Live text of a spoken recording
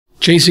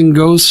Chasing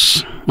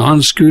Ghosts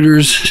on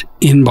Scooters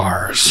in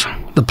Bars,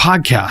 the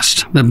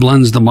podcast that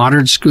blends the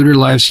modern scooter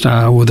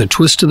lifestyle with a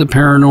twist of the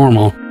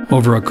paranormal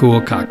over a cool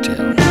cocktail.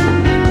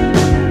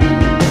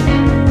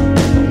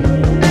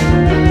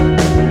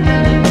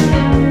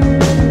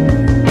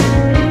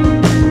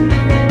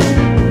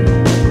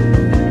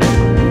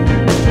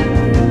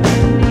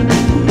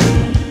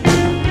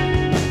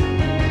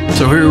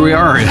 So here we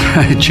are,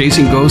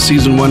 Chasing Ghosts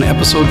Season 1,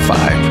 Episode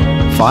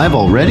 5. 5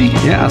 already?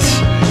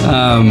 Yes.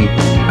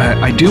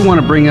 I do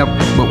want to bring up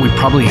what we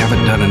probably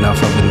haven't done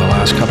enough of in the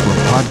last couple of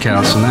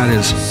podcasts, and that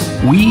is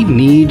we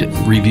need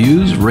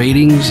reviews,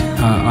 ratings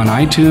on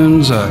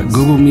iTunes,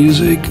 Google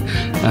Music,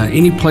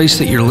 any place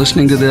that you're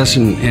listening to this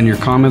and your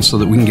comments so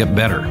that we can get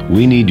better.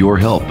 We need your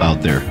help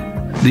out there.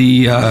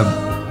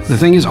 The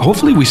thing is,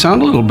 hopefully we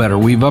sound a little better.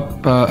 We've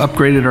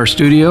upgraded our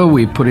studio.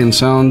 We put in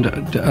sound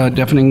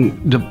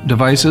deafening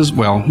devices,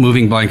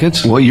 moving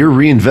blankets. Well, you're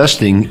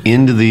reinvesting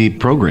into the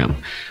program.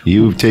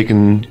 You've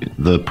taken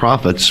the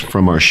profits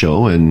from our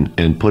show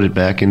and put it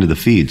back into the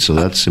feed, so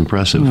that's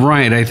impressive.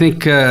 Right. I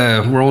think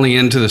we're only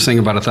into this thing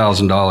about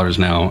 $1,000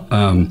 now.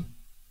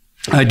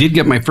 I did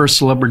get my first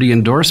celebrity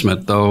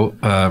endorsement, though,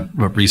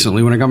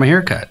 recently when I got my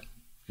hair cut.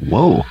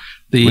 Whoa.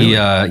 Really?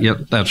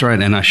 Yep, that's right.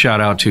 And a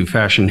shout out to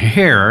Fashion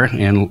Hair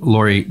and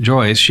Lori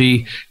Joyce.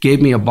 She gave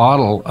me a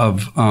bottle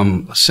of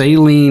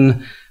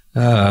saline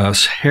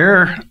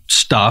hair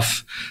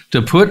stuff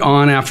to put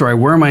on after I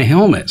wear my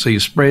helmet. So you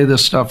spray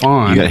this stuff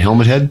on. You got a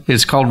helmet head?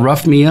 It's called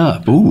Rough Me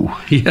Up. Ooh,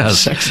 yes.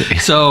 Sexy.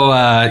 So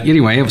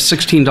anyway, it was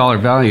 $16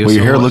 value. Well,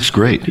 your hair looks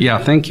great. Yeah,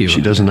 thank you.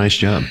 She does a nice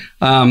job.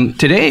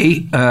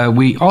 Today,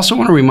 we also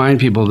want to remind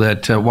people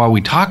that while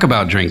we talk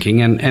about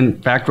drinking, and in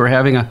fact, we're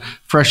having a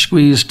fresh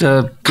squeezed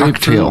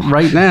cocktail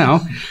right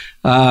now,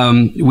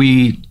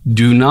 we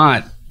do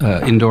not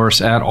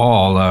endorse at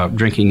all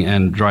drinking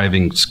and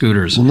driving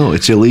scooters. Well, no,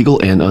 it's illegal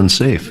and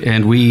unsafe.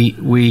 And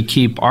we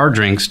keep our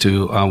drinks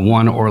to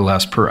 1 or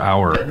less per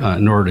hour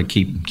in order to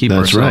keep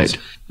That's ourselves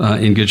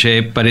right. in good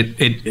shape. But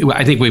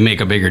I think we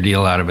make a bigger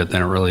deal out of it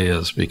than it really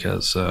is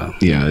because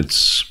yeah,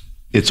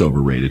 it's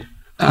overrated.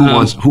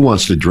 Who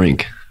wants to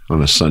drink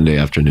on a Sunday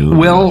afternoon,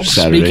 or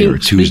Saturday or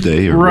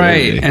Tuesday or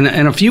right?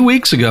 And a few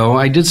weeks ago,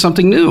 I did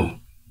something new.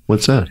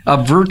 What's that? A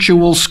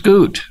virtual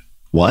scoot.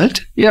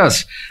 What?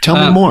 Yes. Tell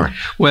me more.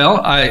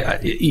 Well,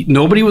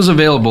 nobody was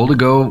available to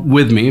go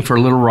with me for a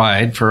little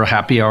ride, for a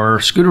happy hour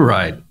scooter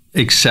ride,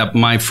 except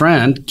my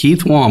friend,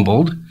 Keith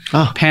Wombold,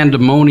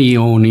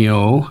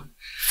 Pandemonio.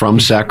 From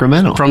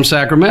Sacramento. From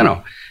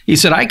Sacramento. He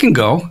said, I can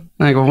go.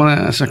 And I go, well,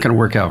 that's not going to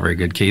work out very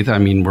good, Keith. I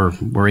mean,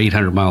 we're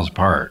 800 miles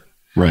apart.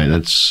 Right,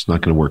 that's not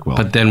going to work well.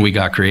 But then we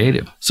got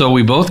creative. So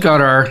we both got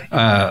our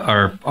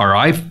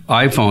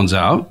iPhones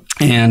out,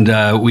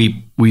 and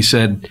we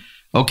said,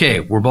 okay,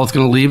 we're both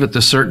going to leave at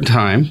this certain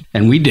time,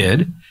 and we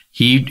did.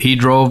 He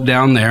drove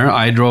down there.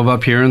 I drove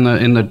up here in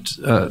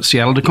the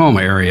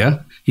Seattle-Tacoma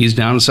area. He's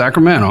down in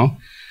Sacramento.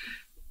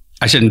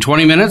 I said, in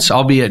 20 minutes,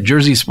 I'll be at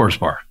Jersey Sports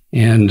Bar.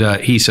 And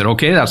he said,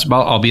 okay,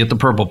 I'll be at the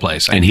Purple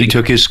Place. And he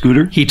took his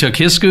scooter? He took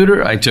his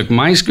scooter. I took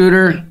my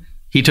scooter.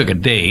 He took a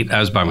date. I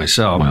was by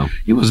myself. Wow.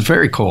 It was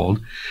very cold.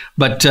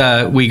 But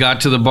we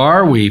got to the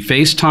bar. We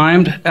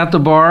FaceTimed at the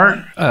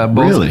bar.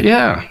 Really?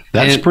 Yeah.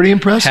 That's pretty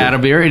impressive. Had a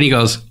beer. And he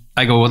goes,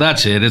 I go, well,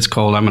 that's it. It's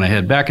cold. I'm going to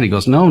head back. And he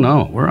goes, no,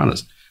 we're on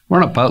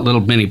a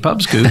little mini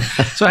pub scoot.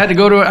 So I had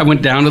to I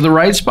went down to the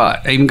right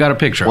spot. I even got a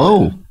picture.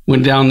 Whoa. of it.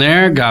 Went down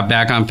there, got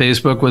back on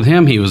Facebook with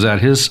him. He was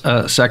at his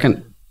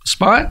second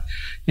spot.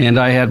 And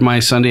I had my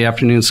Sunday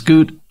afternoon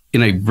scoot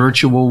in a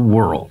virtual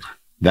world.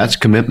 That's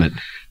commitment.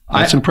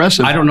 That's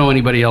impressive. I don't know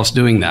anybody else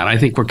doing that. I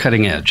think we're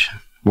cutting edge.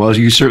 Well,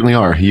 you certainly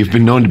are. You've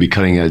been known to be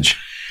cutting edge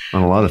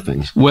on a lot of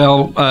things.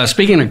 Well,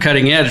 speaking of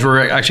cutting edge,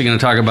 we're actually going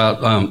to talk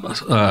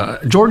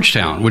about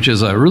Georgetown, which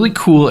is a really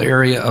cool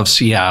area of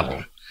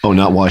Seattle. Oh,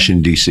 not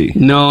Washington, D.C.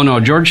 No.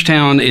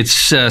 Georgetown, it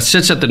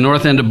sits at the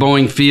north end of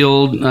Boeing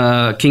Field,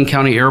 King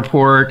County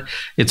Airport.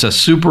 It's a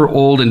super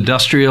old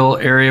industrial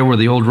area where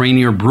the old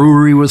Rainier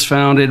Brewery was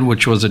founded,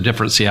 which was a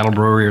different Seattle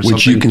brewery or something.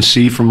 Which you can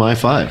see from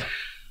I-5.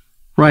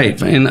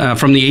 Right, and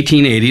from the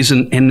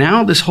 1880s, and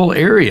now this whole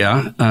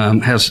area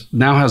has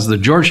the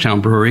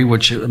Georgetown Brewery,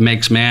 which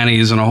makes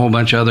Manny's and a whole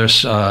bunch of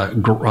others,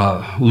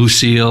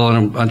 Lucille and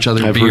a bunch of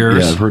other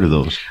beers. I've heard of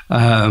those.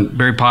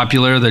 Very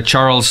popular. The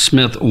Charles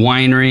Smith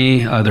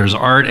Winery. There's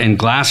art and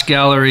glass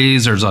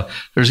galleries.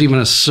 There's even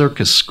a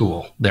circus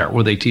school there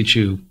where they teach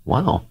you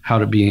how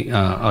to be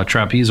a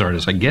trapeze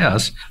artist, I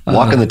guess.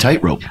 Walking the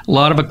tightrope. A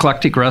lot of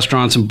eclectic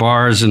restaurants and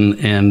bars,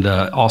 and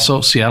also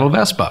Seattle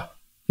Vespa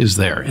is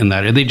there in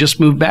that. They just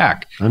moved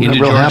back. I'm not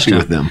real happy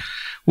with them.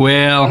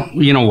 Well,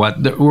 you know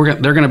what? They're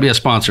going to be a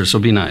sponsor, so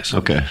be nice.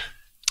 Okay.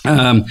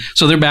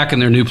 So they're back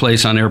in their new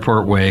place on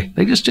Airport Way.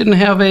 They just didn't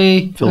have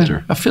a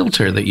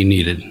filter that you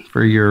needed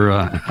for your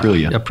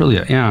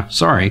Aprilia. Yeah,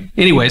 sorry.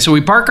 Anyway, so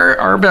we park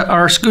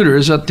our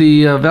scooters at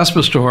the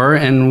Vespa store,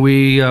 and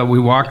we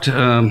walked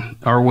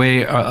our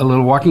way a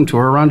little walking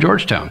tour around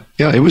Georgetown.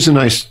 Yeah, it was a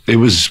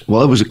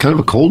kind of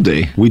a cold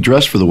day. We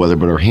dressed for the weather,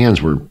 but our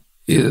hands were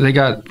They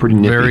got pretty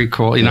nippy. Very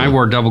cool. And I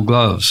wore double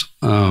gloves.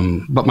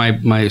 But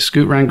my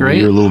scoot ran great.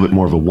 You're a little bit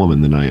more of a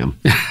woman than I am.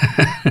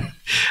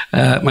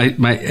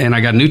 And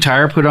I got a new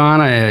tire put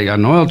on. I got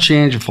an oil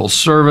change, a full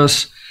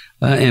service.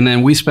 And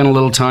then we spent a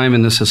little time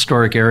in this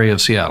historic area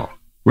of Seattle.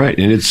 Right.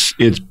 And it's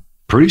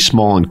pretty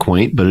small and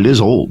quaint, but it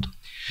is old.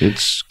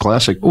 It's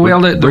classic.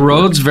 Well, the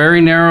road's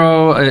very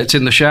narrow. It's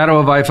in the shadow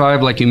of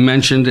I-5, like you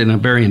mentioned, in a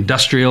very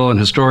industrial and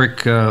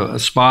historic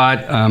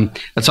spot.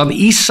 It's on the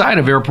east side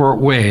of Airport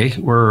Way,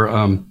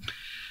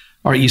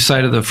 our east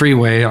side of the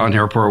freeway on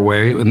Airport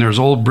Way, and there's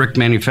old brick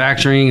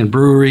manufacturing and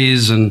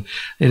breweries, and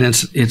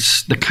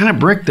it's the kind of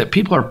brick that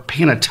people are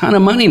paying a ton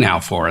of money now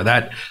for.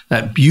 That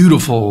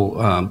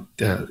beautiful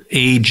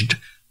aged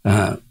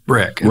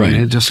brick. Right.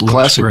 It just looks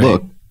classic great.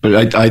 look.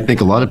 But I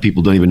think a lot of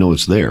people don't even know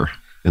it's there.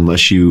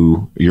 Unless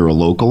you're a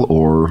local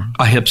or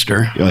a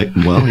hipster.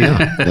 Well,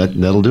 yeah,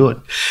 that'll do it.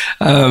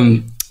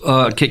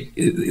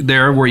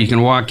 There where you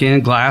can walk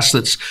in, glass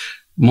that's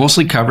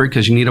mostly covered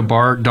because you need a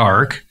bar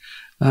dark,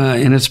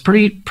 and it's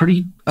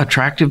pretty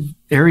attractive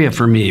area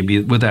for me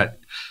with that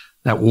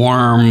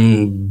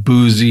warm,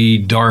 boozy,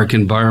 dark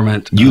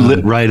environment. You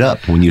lit right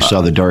up when you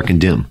saw the dark and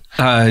dim.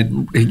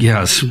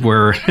 Yes,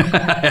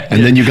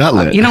 and then you got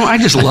lit. I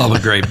just love a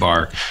great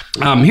bar.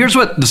 Here's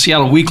what the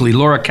Seattle Weekly,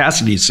 Laura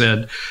Cassidy,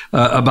 said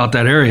about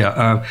that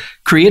area.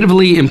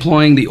 Creatively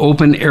employing the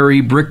open,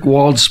 airy,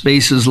 brick-walled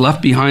spaces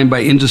left behind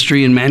by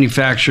industry and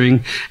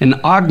manufacturing and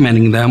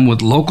augmenting them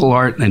with local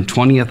art and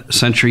 20th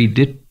century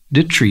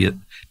detritus.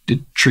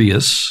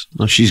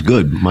 Well, she's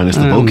good, minus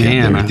the vocab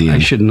there at the end. I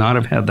should not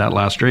have had that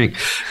last drink.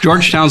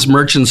 Georgetown's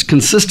merchants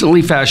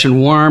consistently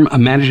fashion warm,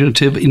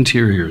 imaginative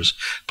interiors,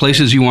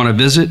 places you want to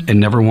visit and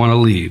never want to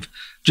leave.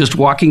 Just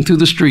walking through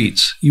the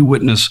streets, you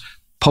witness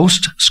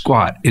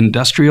post-squat,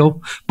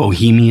 industrial,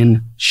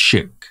 bohemian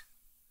chic.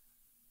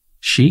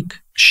 Chic?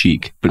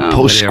 Chic. But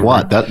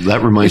post-squat,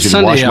 that reminds me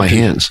to wash my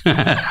hands.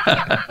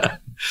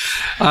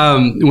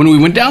 When we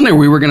went down there,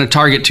 we were going to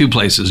target two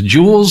places.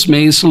 Jules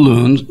May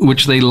Saloon,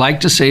 which they like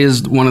to say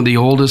is one of the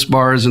oldest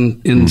bars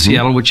in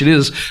Seattle, which it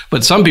is.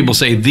 But some people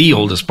say the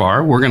oldest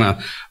bar. We're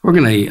gonna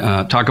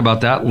talk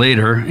about that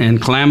later.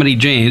 And Calamity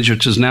Jane's,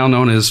 which is now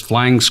known as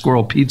Flying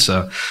Squirrel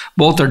Pizza.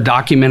 Both are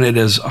documented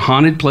as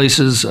haunted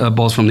places,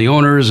 both from the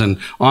owners and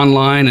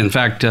online. In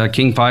fact,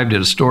 King 5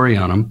 did a story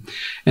on them.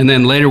 And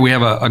then later we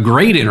have a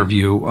great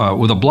interview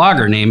with a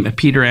blogger named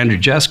Peter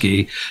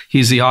Andrzejewski.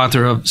 He's the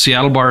author of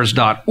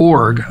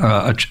SeattleBars.org,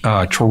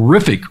 a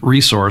terrific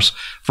resource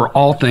for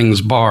all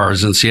things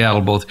bars in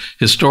Seattle, both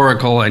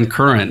historical and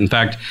current. In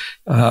fact,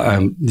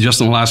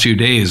 just in the last few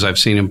days, I've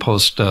seen him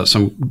post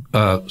some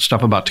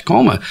stuff about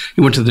Tacoma.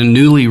 He went to the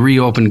newly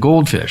reopened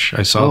Goldfish.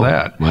 I saw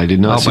that. I did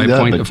not see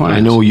that, but I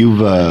know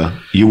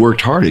you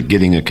worked hard at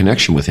getting a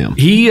connection with him.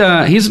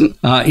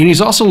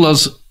 He's also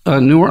loves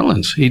New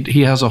Orleans.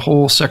 He has a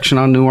whole section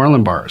on New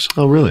Orleans bars.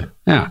 Oh, really?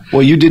 Yeah.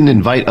 Well, you didn't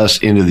invite us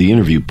into the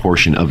interview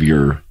portion of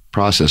your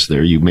process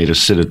there. You made us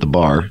sit at the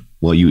bar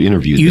while you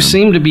interviewed them. You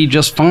seem to be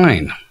just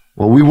fine.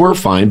 Well, we were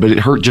fine, but it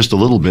hurt just a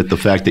little bit, the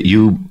fact that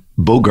you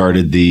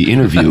bogarted the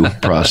interview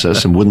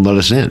process and wouldn't let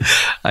us in.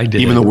 I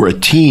did. Even though we're a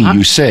team,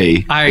 you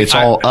say it's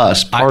all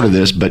us, part of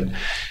this, but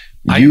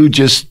you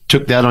just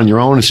took that on your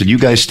own and said, you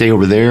guys stay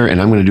over there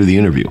and I'm going to do the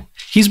interview.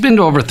 He's been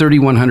to over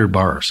 3,100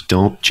 bars.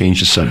 Don't change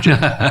the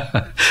subject.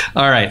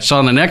 All right. So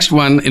on the next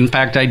one, in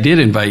fact, I did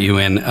invite you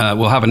in.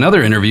 We'll have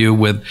another interview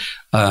with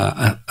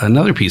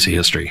another piece of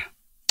history.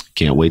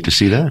 Can't wait to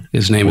see that.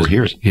 His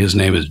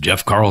name is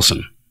Jeff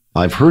Carlson.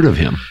 I've heard of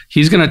him.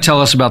 He's going to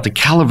tell us about the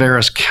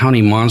Calaveras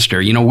County Monster.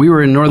 We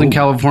were in Northern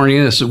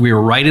California, so we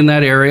were right in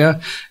that area,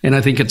 and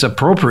I think it's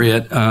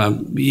appropriate,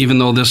 even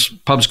though this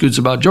Pub Scoot's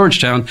about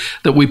Georgetown,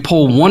 that we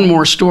pull one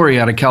more story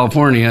out of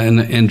California,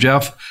 and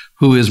Jeff,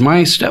 who is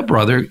my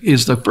stepbrother,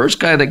 is the first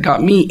guy that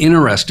got me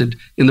interested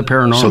in the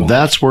paranormal. So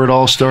that's where it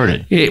all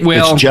started.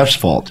 It's Jeff's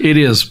fault. It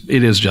is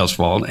Jeff's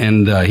fault,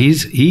 and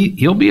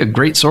he'll be a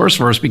great source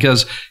for us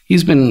because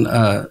he's been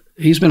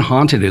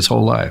haunted his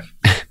whole life.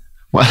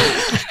 Well,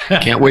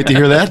 can't wait to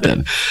hear that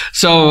then.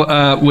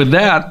 So with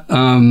that,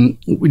 do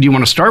you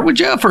want to start with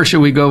Jeff or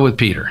should we go with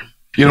Peter?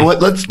 You know what?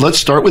 Let's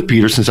start with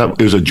Peter since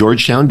it was a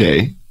Georgetown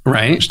day.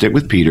 Right. Stick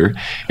with Peter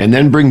and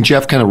then bring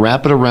Jeff, kind of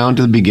wrap it around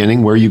to the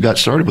beginning where you got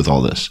started with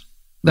all this.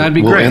 That'd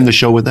be great. We'll end the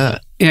show with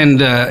that. And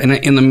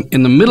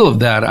in the middle of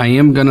that, I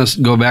am going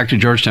to go back to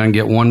Georgetown and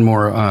get one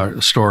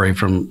more story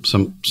from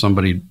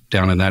somebody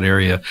down in that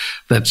area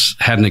that's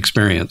had an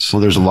experience.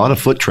 Well, there's a lot of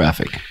foot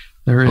traffic.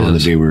 There is. On the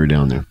day we were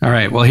down there. All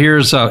right. Well,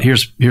 here's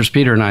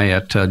Peter and I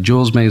at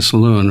Jules May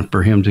Saloon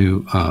for him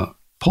to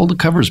pull the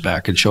covers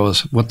back and show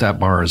us what that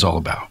bar is all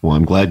about. Well,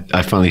 I'm glad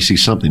I finally see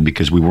something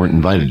because we weren't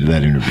invited to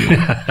that interview.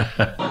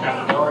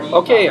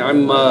 Okay,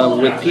 I'm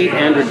with Pete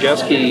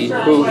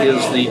Andrzejewski, who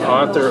is the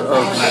author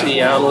of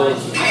Seattle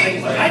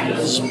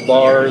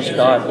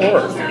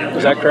jules-mays.spars.org.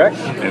 Is that correct?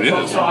 It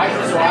is.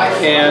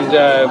 And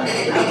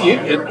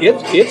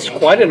it's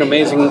quite an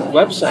amazing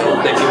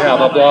website that you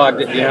have, a blog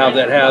that you have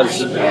that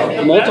has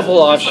multiple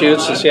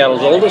offshoots of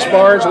Seattle's oldest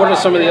bars. What are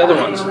some of the other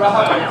ones? So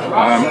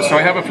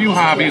I have a few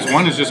hobbies.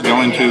 One is just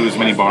going to as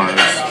many bars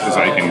as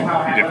I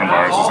can, different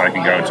bars as I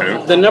can go to.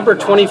 The number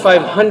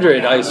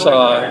 2,500 I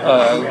saw.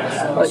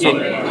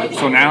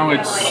 So now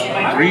it's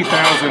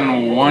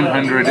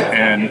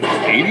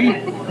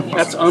 3,180.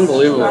 That's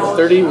unbelievable.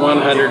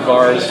 3,100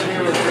 bars.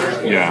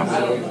 Yeah,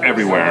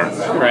 everywhere.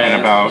 Right.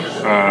 And about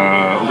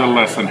a little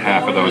less than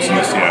half of those in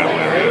the Seattle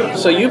area.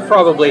 So you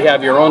probably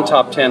have your own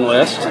top 10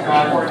 list,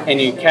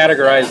 and you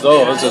categorize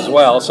those as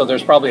well. So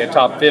there's probably a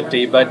top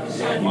 50. But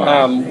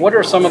what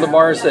are some of the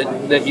bars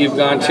that you've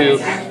gone to?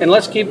 And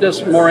let's keep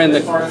this more in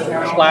the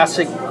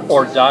classic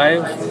or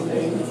dive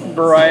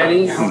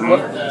variety.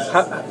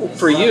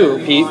 For you,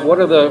 Pete, what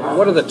are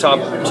the top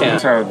 10?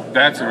 So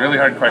that's a really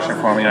hard question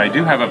for me. I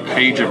do have a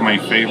page of my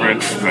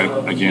favorites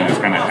that, again, is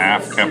kind of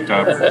half kept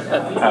up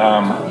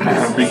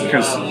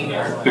because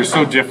they're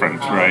so different,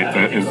 right?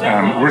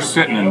 We're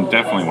sitting in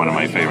definitely one of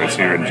my favorites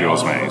here in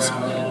Jules Mays.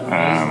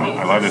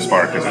 I love this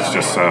bar because it's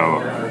just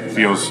so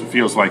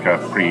feels like a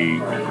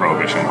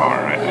pre-prohibition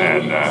bar,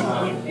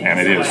 and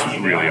it is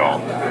really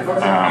old.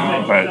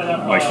 But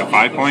like the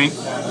 5 Point,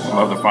 I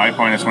love the 5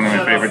 Point. It's one of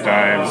my favorite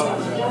dives.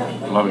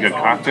 I love a good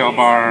cocktail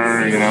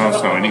bar,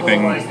 so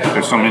anything,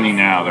 there's so many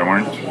now. There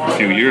weren't a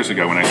few years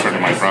ago when I started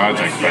my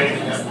project, but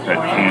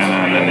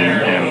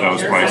Cannon and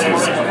those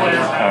places.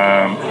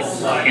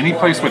 Any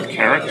place with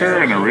character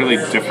and a really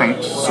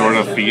different sort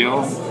of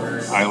feel,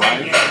 I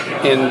like.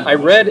 And I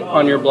read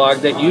on your blog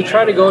that you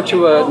try to go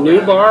to a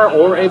new bar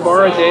or a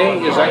bar a day.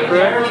 Is that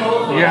correct?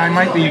 Yeah, I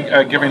might be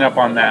giving up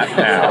on that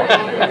now.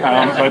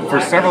 But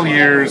for several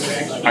years,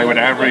 I would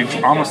average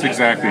almost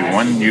exactly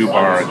one new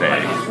bar a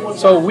day.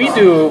 So we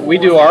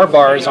do our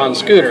bars on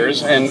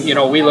scooters, and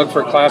we look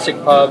for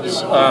classic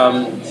pubs,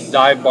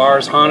 dive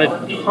bars,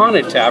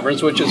 haunted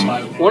taverns, which is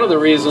one of the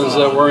reasons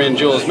that we're in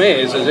Jules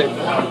Mays. Is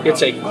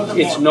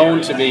it's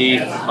known to be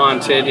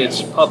haunted.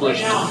 It's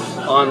published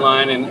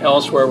online and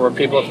elsewhere where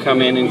people have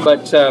come in,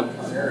 but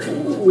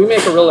we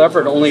make a real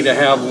effort only to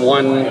have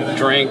one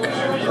drink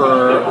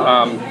per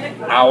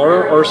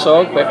hour or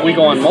so, but we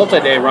go on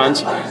multi-day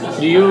runs.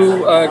 Do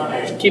you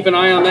keep an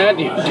eye on that?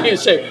 Do you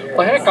say,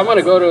 well, heck, I'm going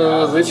to go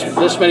to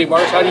this many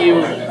bars? How do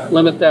you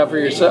limit that for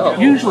yourself?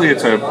 Usually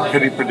it's a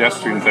pretty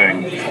pedestrian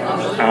thing.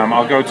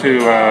 I'll go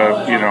to,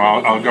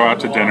 I'll go out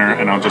to dinner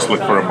and I'll just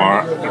look for a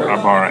bar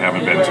I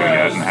haven't been to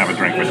yet and have a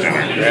drink with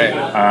dinner. Right.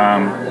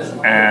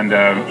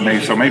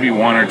 Maybe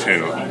one or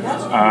two.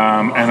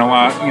 And a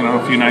lot,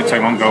 a few nights I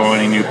won't go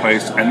any new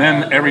place. And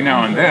then every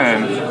now and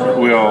then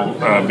we'll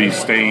be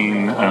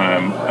staying in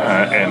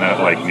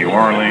like New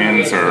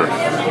Orleans or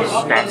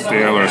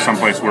Scottsdale or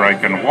someplace where I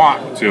can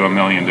walk to a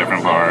million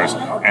different bars.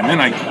 And then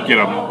I get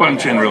a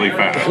bunch in really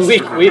fast. We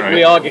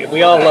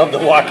all love the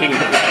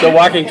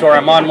walking tour.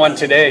 I'm on one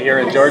today here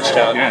in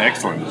Georgetown. Yeah,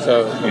 excellent.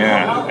 So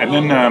yeah, and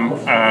then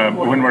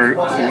when we'll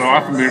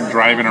often be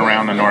driving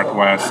around the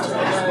Northwest,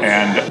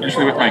 and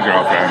usually with my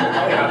girlfriend,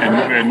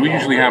 and we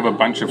usually have a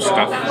bunch of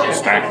stuff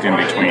stacked in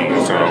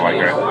between. So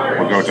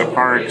we'll go to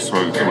parks,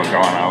 we'll go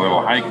on a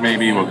little hike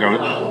maybe.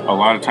 A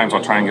lot of times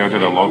I'll try and go to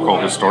the local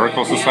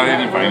historical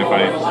society and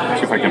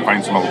see if I can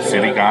find some old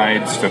city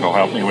guides that'll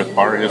help me with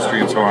bar history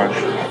and so on.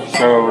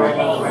 So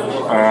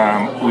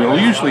we'll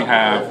usually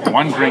have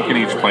one drink in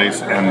each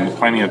place and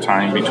plenty of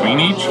time between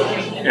each.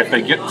 If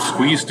they get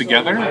squeezed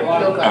together,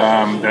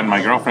 then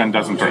my girlfriend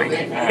doesn't drink.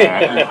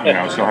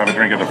 She'll have a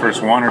drink at the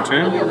first one or two,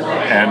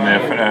 and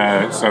if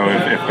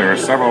there are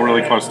several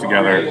really close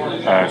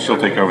together, she'll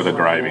take over the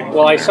driving.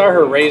 Well, I saw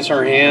her raise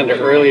her hand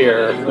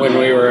earlier when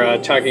we were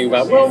talking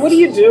about, well, what do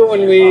you do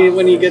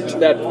when you get to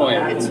that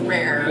point? It's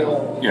rare.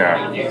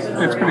 Yeah,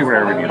 it's pretty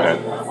rare when you do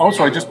that.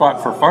 Also, I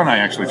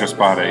actually just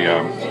bought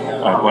a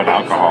blood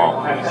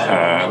alcohol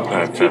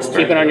tester.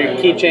 Keep it on your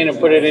keychain and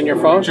put it in your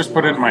phone? Just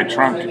put it in my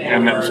trunk,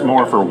 and it's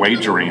more for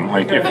wagering.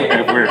 Like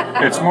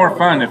it's more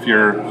fun if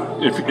you're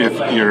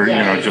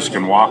just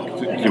can walk,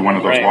 do one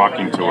of those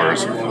walking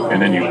tours,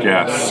 and then you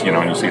guess,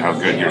 and you see how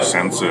good your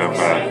sense of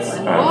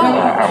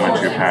how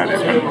much you've had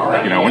it.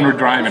 But when we're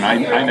driving,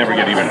 I never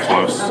get even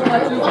close.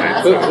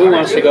 Who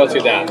wants to go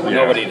through that? Yeah.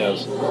 Nobody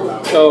does.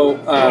 So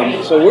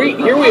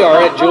here we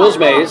are at Jules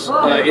Mays.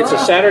 It's a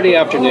Saturday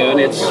afternoon.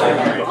 It's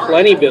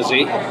plenty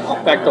busy.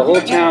 In fact, the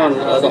whole town,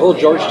 the whole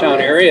Georgetown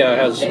area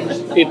has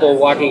people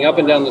walking up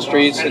and down the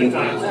streets. And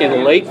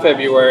in late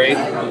February,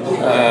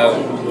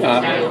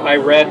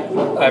 I've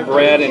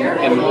read,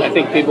 and I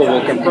think people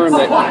will confirm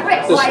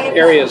that this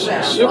area is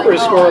super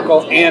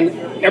historical and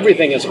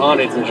everything is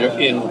haunted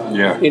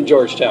in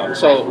Georgetown.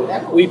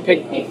 So we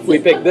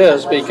picked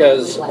this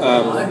because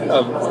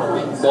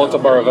of both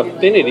of our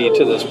affinity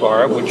to this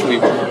bar, which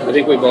I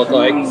think we both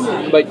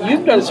like. But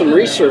you've done some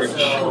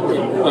research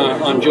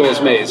on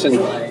Jules Mays, and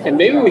And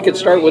maybe we could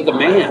start with the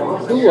man.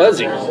 Who was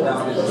he?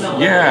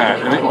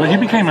 Yeah, well, he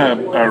became a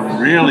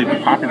really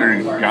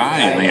popular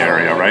guy in the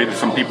area, right?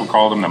 Some people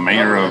called him the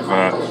mayor of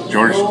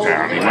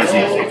Georgetown. He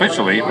wasn't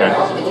officially,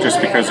 but just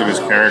because of his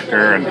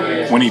character. And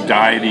when he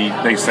died,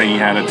 they say he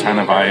had a ton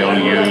of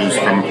IOUs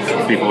from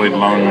people who'd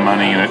loaned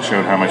money, and it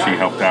showed how much he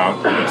helped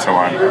out and so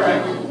on.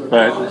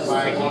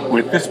 But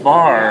with this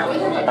bar,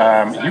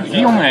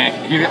 he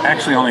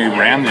actually only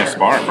ran this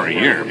bar for a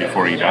year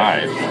before he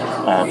died.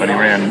 But he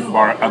ran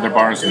other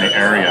bars in the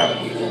area.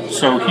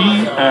 So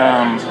he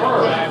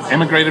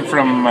immigrated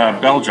from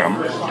Belgium,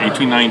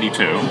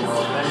 1892,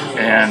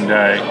 and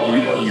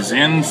he's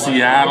in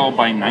Seattle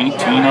by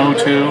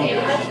 1902.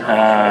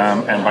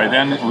 And by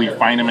then we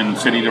find him in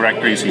city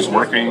directories. He's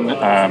working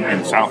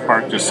in South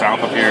Park, just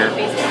south of here,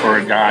 for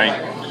a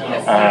guy.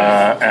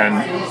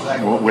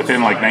 And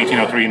within like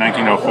 1903,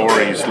 1904,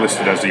 he's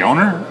listed as the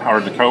owner or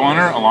the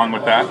co-owner, along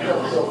with that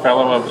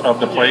fellow of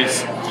the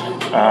place.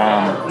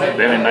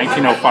 Then in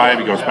 1905,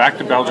 he goes back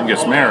to Belgium,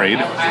 gets married,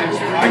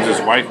 brings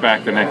his wife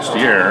back the next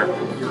year,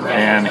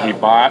 and he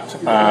bought,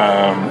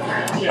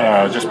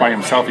 just by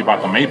himself, he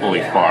bought the Maple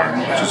Leaf Bar,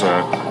 which is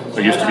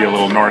it used to be a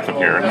little north of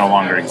here. It no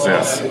longer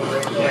exists.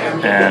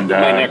 And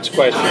my next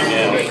question,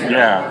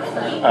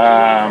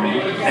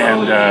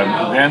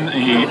 then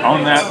he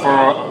owned that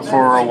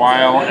for a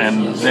while,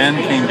 and then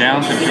came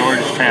down to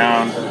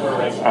Georgetown,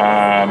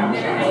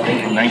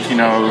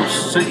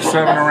 1906,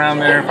 7 around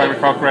there, if I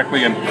recall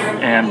correctly,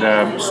 and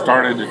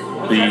started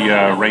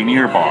the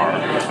Rainier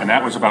Bar, and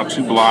that was about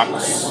 2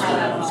 blocks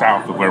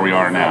south of where we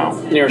are now.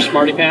 Near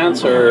Smarty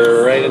Pants,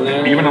 or right in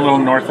there? Even a little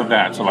north of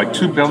that. So like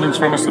 2 buildings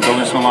from us, the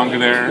building's no longer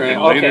there. Right.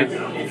 And later,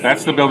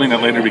 that's the building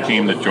that later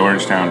became the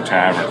Georgetown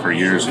Tavern for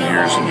years and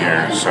years and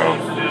years. So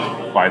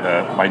by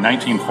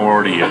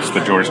 1940, it's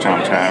the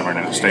Georgetown Tavern,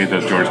 and it stayed the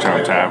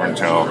Georgetown Tavern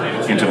until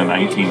into the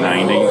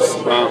 1990s.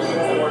 Wow.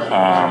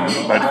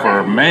 But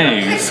for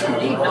Mays,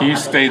 he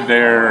stayed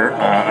there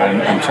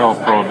until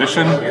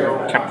Prohibition,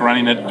 kept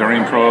running it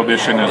during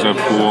Prohibition as a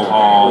pool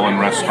hall and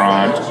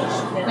restaurant.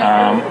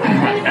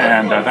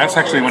 And that's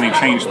actually when he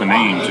changed the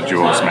name to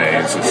Jules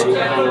Mays,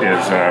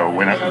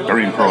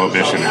 during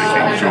Prohibition it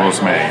became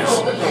Jules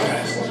Mays.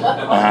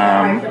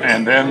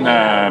 And then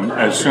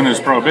as soon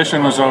as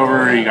Prohibition was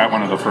over, he got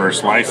one of the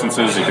first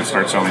licenses. He could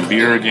start selling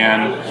beer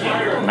again.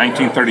 In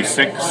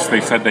 1936,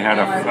 they said they had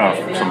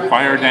some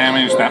fire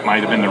damage. That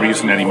might have been the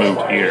reason that he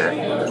moved here.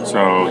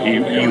 So he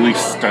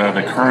leased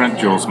the current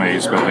Jules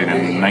Mays building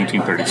in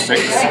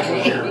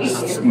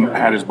 1936,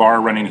 had his bar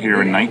running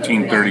here in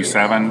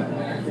 1937,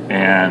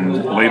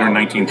 and later in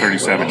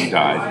 1937 he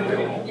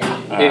died.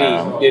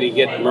 Did he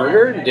get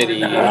murdered? Did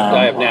he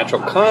die of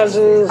natural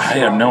causes? I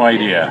have no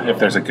idea if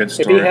there's a good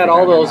story. If he had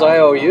all those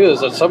IOUs,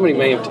 that somebody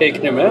may have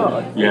taken him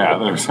out. Yeah,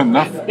 there's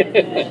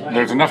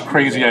enough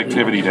crazy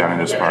activity down in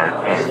this part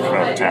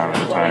of town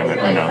at the time that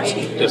who knows.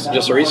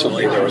 Just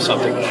recently there was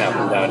something that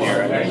happened down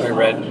here. I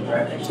read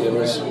it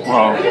was...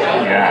 Well,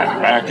 yeah,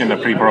 back in the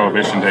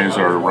pre-Prohibition days,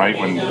 or right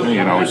when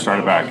we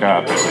started back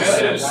up,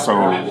 it was so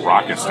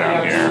raucous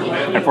down here.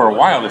 And for a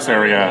while this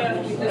area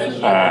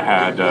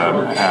had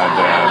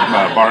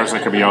bars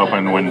that could be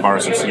open when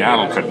bars in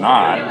Seattle could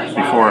not,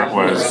 before it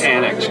was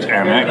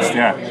annexed,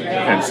 yeah.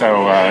 And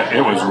so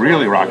it was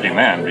really rocking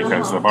then,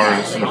 because the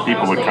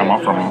people would come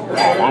up from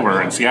all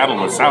over, and Seattle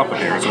was south of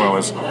here as well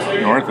as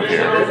north of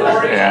here,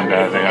 and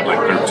they had like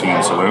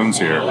 13 saloons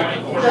here.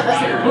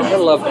 I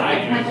love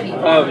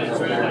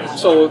that.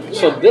 So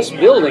this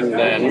building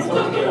then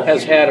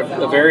has had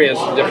various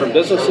different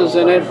businesses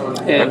in it,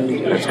 and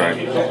that's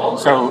right.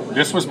 So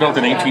this was built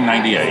in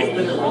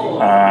 1898.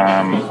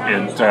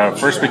 It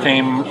first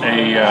became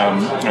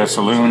a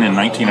saloon in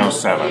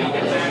 1907 and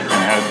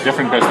had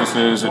different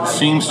businesses. It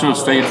seems to have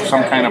stayed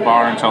some kind of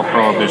bar until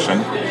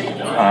Prohibition,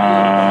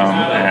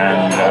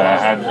 and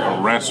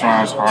had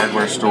restaurants,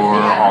 hardware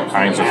store, all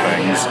kinds of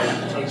things.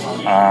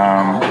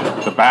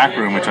 The back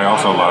room, which I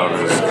also love,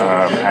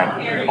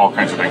 had all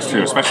kinds of things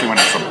too, especially when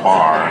it's a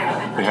bar.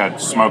 They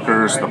had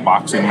smokers, the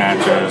boxing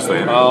matches.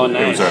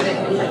 Nice.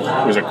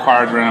 It was a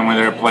card room where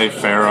they would play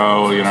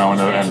faro,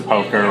 and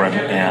poker,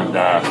 and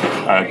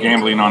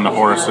gambling on the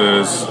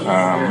horses,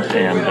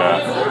 and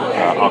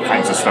all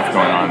kinds of stuff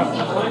going on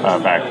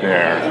back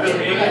there.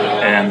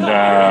 And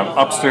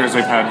upstairs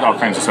they've had all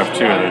kinds of stuff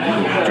too.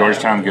 The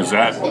Georgetown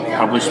Gazette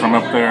published from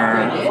up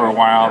there for a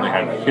while. They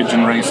had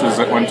pigeon races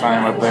at one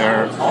time up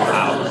there.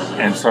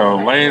 And so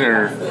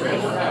later,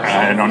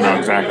 I don't know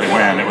exactly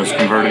when, it was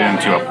converted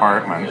into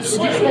apartments.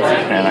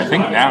 And I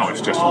think now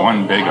it's just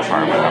one big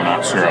apartment. I'm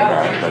not sure of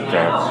that, but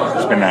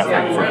it's been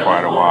that for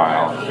quite a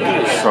while.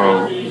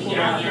 So,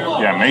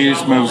 yeah,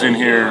 Mays moves in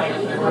here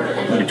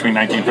between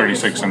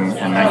 1936 and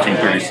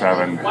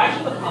 1937.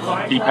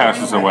 He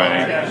passes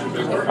away.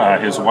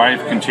 His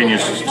wife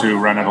continues to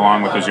run it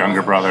along with his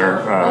younger brother,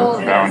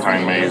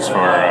 Valentine Mays,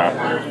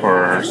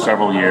 for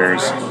several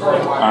years.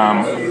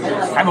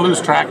 Kind of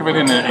lose track of it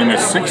in the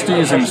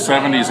 60s and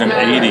 70s and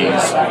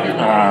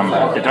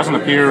 80s. It doesn't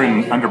appear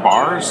under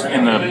bars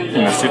in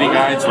the city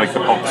guides, like the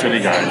Polk City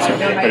guides,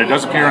 but it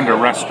does appear under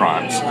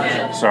restaurants.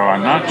 So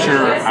I'm not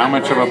sure how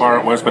much of a bar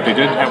it was, but they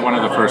did have one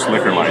of the first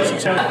liquor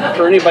licenses.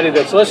 For anybody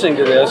that's listening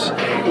to this,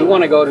 we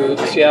want to go to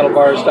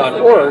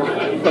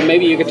seattlebars.org, but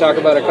maybe you could talk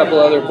about a couple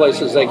other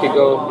places they could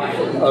go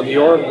of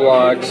your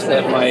blogs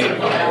that might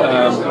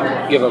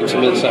give them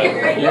some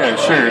insight. Yeah,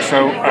 sure.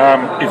 So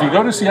if you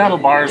go to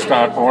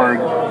seattlebars.org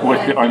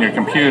on your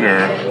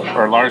computer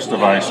or large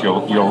device,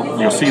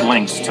 you'll see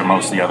links to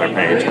most of the other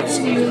pages.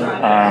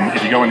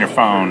 If you go on your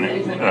phone,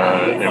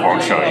 it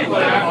won't show you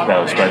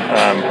those. But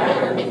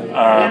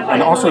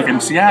and also in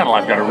Seattle,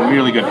 I've got a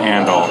really good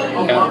handle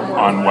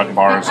on what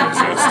bars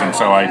exist, and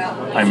so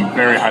I'm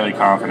very highly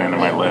confident in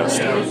my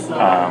list.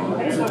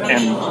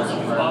 And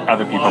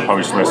other people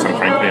post lists, and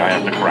frankly, I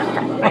have to correct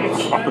them all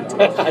the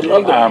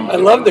time. I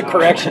love the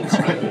corrections.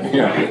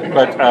 Yeah,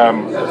 but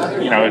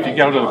if you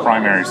go to the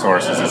primary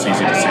sources, it's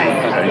easy to see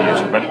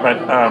usually.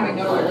 But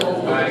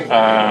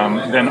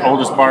then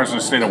oldest bars in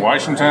the state of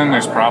Washington.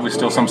 There's probably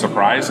still some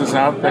surprises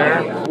out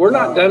there. We're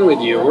not done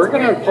with you. We're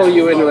going to pull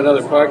you into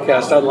another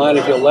podcast online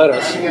if you'll let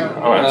us.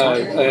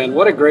 And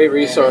what a great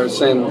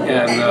resource and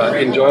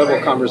enjoyable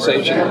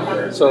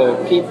conversation. So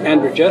Pete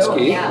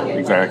Andrzejewski.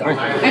 Exactly.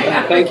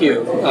 Thank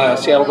you.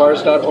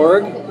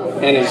 SeattleBars.org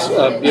and his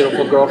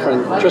beautiful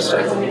girlfriend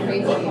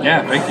Tristan.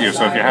 Yeah, thank you.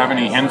 So if you have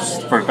any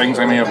hints for things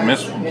I may have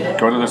missed,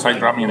 go to the site,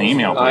 drop me an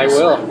email, please. I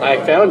will.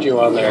 I found you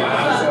on there.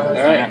 All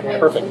right,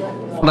 perfect.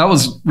 Well, that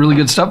was really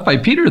good stuff by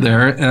Peter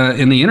there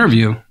in the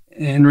interview.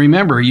 And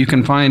remember, you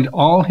can find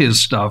all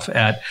his stuff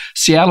at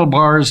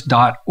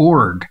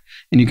seattlebars.org,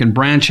 and you can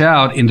branch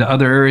out into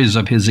other areas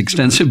of his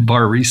extensive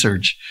bar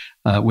research,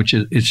 which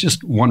is it's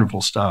just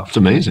wonderful stuff. It's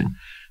amazing.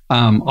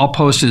 I'll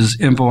post his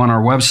info on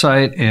our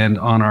website and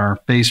on our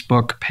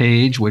Facebook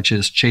page, which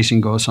is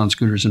Chasing Ghosts on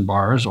Scooters and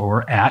Bars,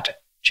 or at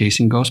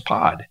Chasing Ghost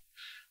Pod.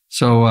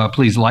 So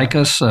please like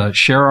us,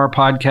 share our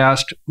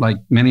podcast like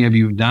many of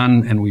you have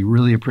done, and we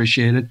really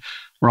appreciate it.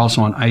 We're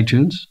also on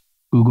iTunes,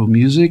 Google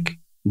Music,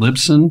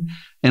 Libsyn,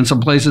 and some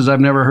places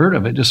I've never heard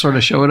of. It just sort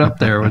of showed up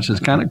there, which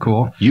is kind of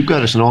cool. You've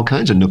got us in all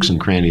kinds of nooks and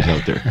crannies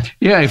out there.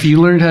 Yeah, if you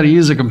learned how to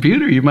use a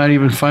computer, you might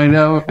even find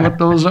out what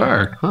those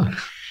are. Huh.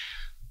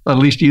 At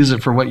least use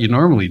it for what you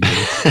normally do.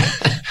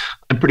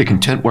 I'm pretty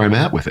content where I'm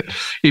at with it.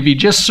 If you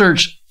just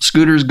search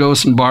scooters,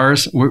 ghosts, and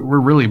bars, we're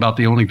really about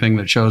the only thing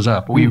that shows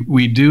up.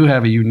 We do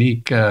have a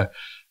unique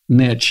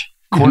niche.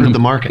 Corner of the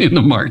market. In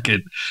the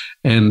market.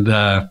 And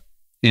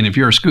if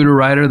you're a scooter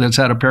rider that's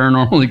had a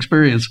paranormal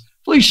experience,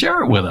 please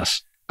share it with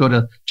us. Go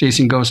to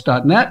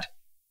chasingghost.net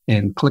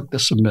and click the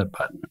submit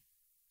button.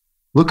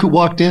 Look who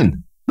walked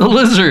in. The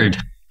lizard.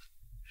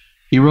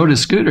 He rode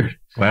his scooter.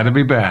 Glad to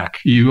be back.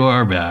 You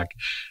are back.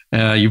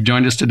 You've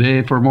joined us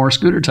today for more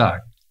scooter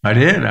talk. I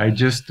did. I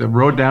just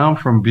rode down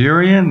from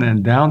Burien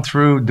and down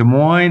through Des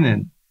Moines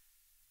and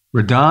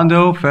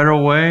Redondo,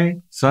 Federal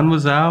Way. Sun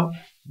was out.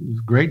 It was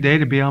a great day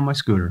to be on my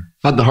scooter.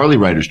 How'd the Harley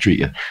riders treat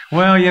you?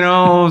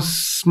 Well,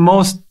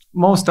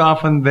 most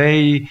often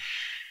they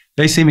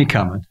see me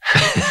coming.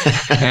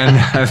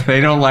 And they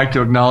don't like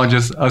to acknowledge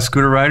us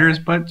scooter riders,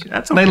 but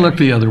that's okay. They look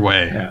the other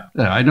way.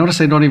 Yeah. I notice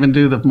they don't even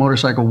do the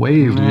motorcycle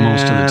wave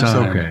most of the time. That's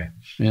okay.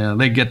 Yeah,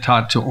 they get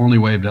taught to only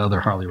wave to other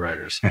Harley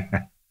riders.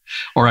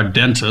 Or a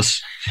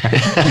dentist. Do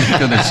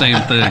the same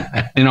thing.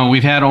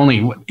 We've had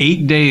only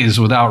 8 days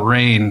without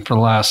rain for the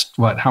last,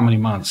 how many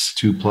months?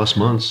 2+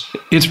 months.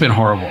 It's been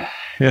horrible.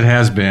 It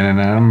has been, and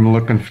I'm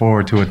looking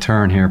forward to a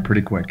turn here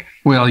pretty quick.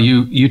 Well,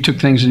 you took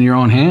things in your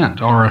own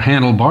hand, or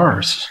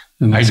handlebars.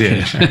 I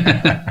did.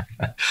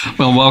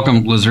 Well,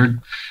 welcome,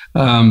 Lizard.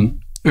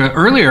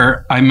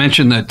 Earlier, I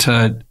mentioned that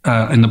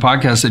in the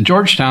podcast that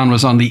Georgetown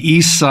was on the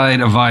east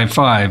side of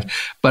I-5,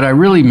 but I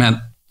really meant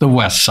the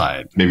west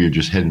side. Maybe you're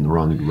just heading the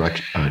wrong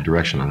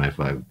direction on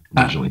I-5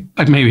 originally.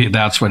 Maybe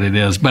that's what it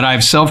is. But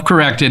I've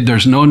self-corrected.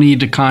 There's no need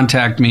to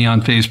contact me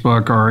on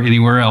Facebook or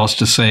anywhere else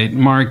to say,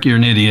 Mark, you're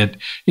an idiot.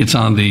 It's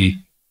on the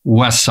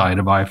west side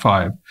of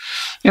I-5.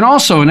 And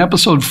also in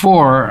episode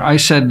 4, I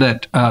said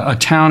that a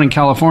town in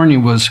California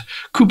was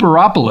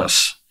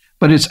Cooperopolis,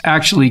 but it's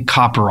actually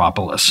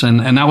Copperopolis.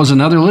 And that was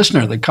another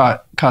listener that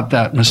caught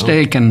that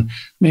mistake and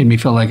made me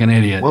feel like an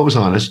idiot. Well, it was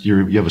honest.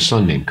 You have a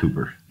son named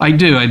Cooper. I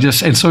do.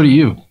 And so do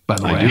you, by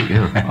the way. I do,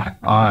 yeah.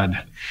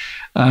 Odd.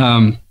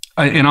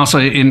 And also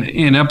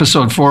in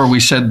episode 4, we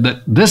said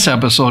that this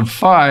episode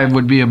 5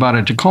 would be about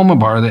a Tacoma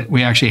bar that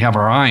we actually have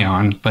our eye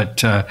on,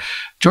 but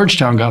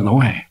Georgetown got in the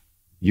way.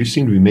 You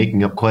seem to be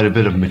making up quite a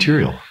bit of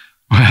material.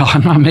 Well,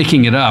 I'm not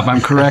making it up.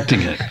 I'm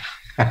correcting it.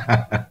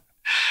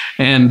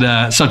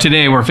 And so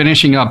today we're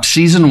finishing up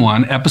season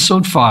 1,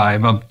 episode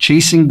 5 of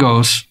Chasing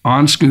Ghosts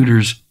on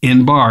Scooters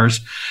in Bars.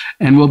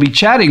 And we'll be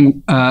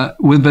chatting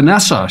with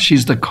Vanessa.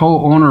 She's the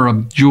co-owner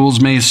of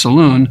Jules Mays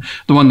Saloon,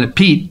 the one that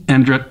Pete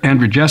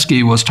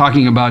Andrzejewski was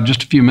talking about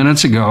just a few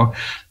minutes ago.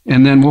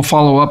 And then we'll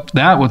follow up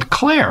that with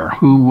Claire,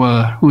 who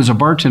is a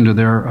bartender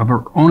there of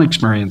her own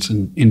experience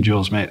in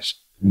Jules Mays.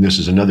 And this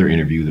is another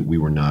interview that we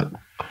were not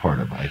a part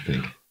of, I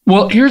think.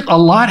 Well, here's a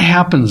lot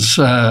happens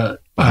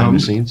Behind the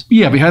scenes?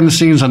 Yeah, behind the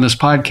scenes on this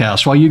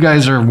podcast. While you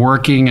guys are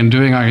working and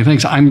doing all your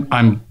things,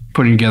 I'm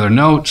putting together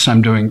notes.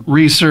 I'm doing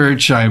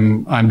research.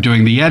 I'm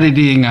doing the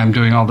editing. I'm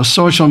doing all the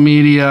social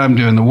media. I'm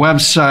doing the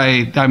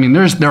website. I mean,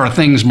 there are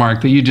things,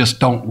 Mark, that you just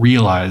don't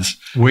realize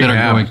We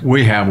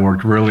have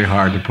worked really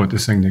hard to put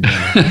this thing together.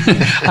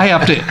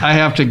 I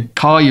have to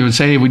call you and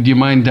say, hey, would you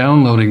mind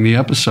downloading the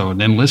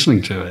episode and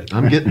listening to it?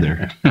 I'm getting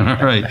there. All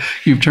right,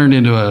 you've turned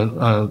into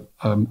a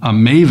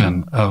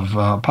maven of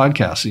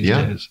podcasts these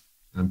days.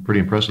 I'm pretty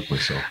impressed with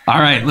myself. All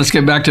right, let's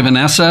get back to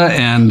Vanessa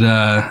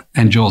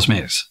and Jules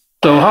Mays.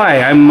 So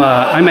hi, I'm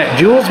at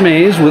Jules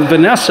Mays with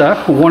Vanessa,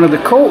 one of the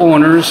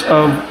co-owners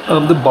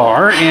of the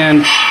bar,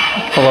 and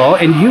hello.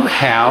 And you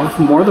have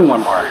more than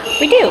one bar.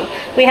 We do.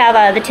 We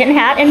have the Tin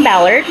Hat in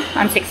Ballard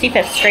on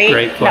 65th Street.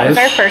 Great place. That was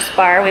our first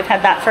bar. We've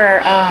had that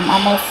for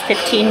almost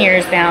 15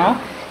 years now.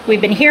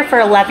 We've been here for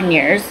 11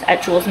 years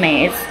at Jules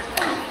Mays.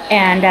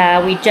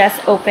 And we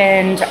just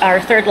opened our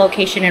third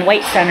location in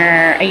White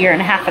Center a year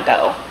and a half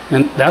ago.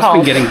 And that's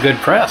been getting good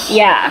press.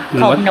 Yeah,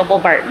 called Noble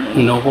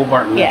Barton. Noble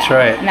Barton, that's Yeah,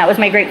 right. and that was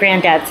my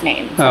great-granddad's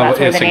name. So that's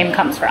where it's the a name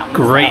comes from.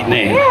 Great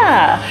name.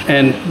 Yeah.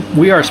 And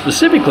we are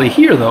specifically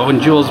here, though, in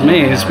Jules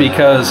Mays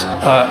because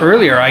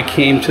earlier I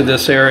came to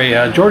this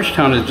area.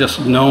 Georgetown is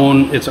just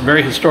known, it's a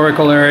very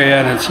historical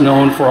area, and it's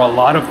known for a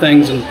lot of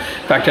things. In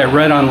fact, I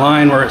read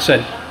online where it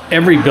said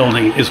every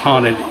building is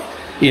haunted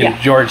in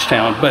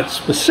Georgetown, but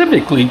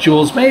specifically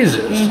Jules Mays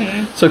is.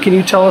 Mm-hmm. So can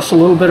you tell us a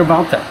little bit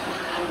about that?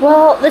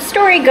 Well, the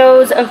story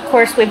goes, of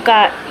course, we've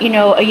got,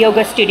 a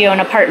yoga studio and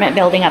apartment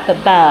building up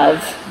above.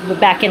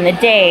 Back in the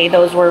day,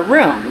 those were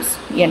rooms,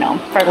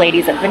 for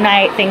ladies of the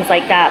night, things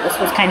like that. This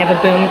was kind of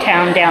a boom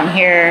town down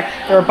here.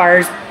 There were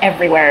bars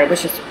everywhere. It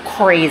was just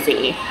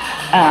crazy.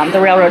 The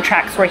railroad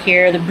tracks were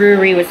here. The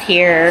brewery was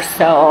here.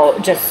 So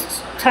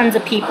just tons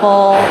of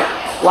people,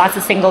 lots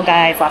of single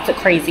guys, lots of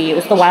crazy. It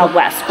was the Wild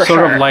West for sure.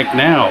 Sort of like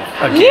now,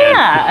 again.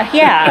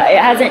 Yeah. It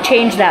hasn't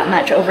changed that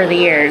much over the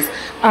years.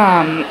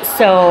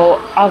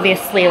 So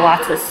obviously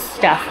lots of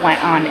stuff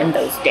went on in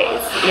those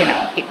days.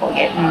 People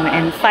getting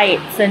in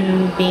fights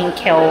and being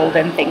killed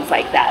and things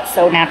like that.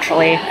 So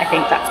naturally, I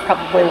think that's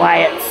probably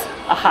why it's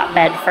a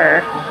hotbed for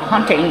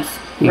hauntings,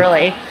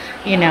 really,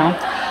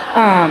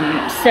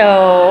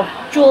 So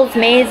Jules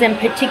Mays in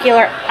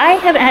particular, I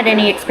haven't had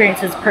any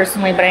experiences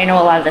personally, but I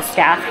know a lot of the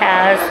staff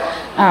has.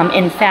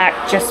 In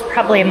fact, just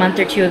probably a month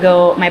or two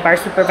ago, my bar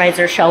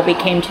supervisor, Shelby,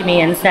 came to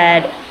me and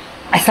said,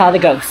 I saw the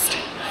ghost.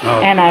 Oh.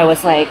 And I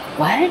was like,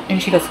 what?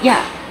 And she goes,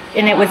 yeah.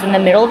 And it was in the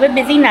middle of a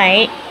busy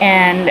night,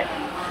 and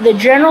the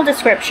general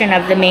description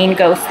of the main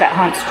ghost that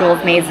haunts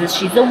Jules Mays is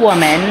she's a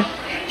woman.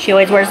 She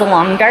always wears a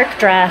long dark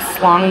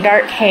dress, long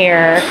dark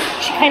hair.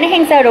 She kind of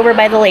hangs out over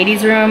by the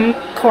ladies' room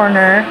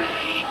corner,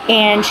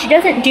 and she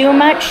doesn't do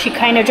much. She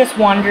kind of just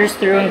wanders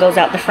through and goes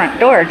out the front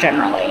door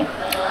generally.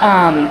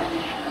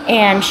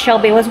 And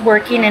Shelby was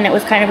working, and it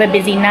was kind of a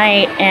busy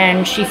night,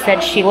 and she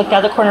said she looked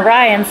out the corner of her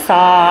eye and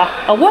saw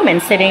a woman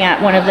sitting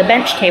at one of the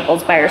bench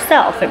tables by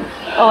herself, and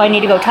I need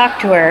to go talk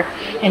to her.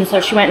 And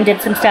so she went and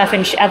did some stuff,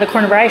 and out the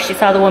corner of her eye she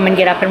saw the woman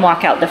get up and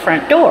walk out the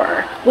front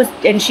door.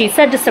 And she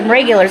said to some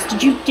regulars,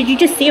 did you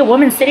just see a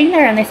woman sitting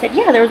there? And they said,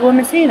 yeah, there was a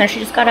woman sitting there. She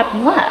just got up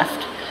and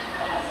left.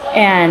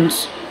 And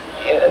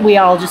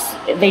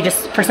they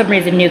just for some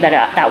reason knew that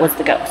that was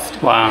the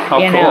ghost. Wow, how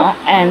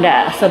cool.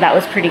 And so that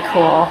was pretty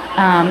cool.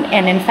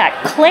 And in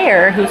fact,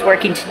 Claire, who's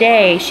working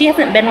today, she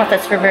hasn't been with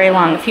us for very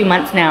long, a few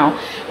months now,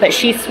 but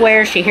she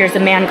swears she hears a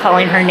man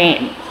calling her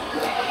name.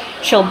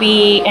 She'll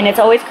be, and it's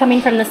always coming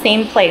from the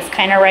same place,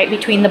 kind of right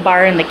between the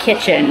bar and the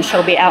kitchen.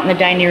 She'll be out in the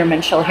dining room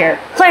and she'll hear,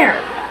 Claire!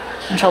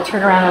 And she'll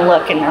turn around and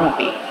look, and there won't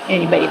be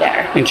anybody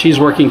there. And she's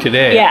working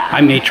today. Yeah.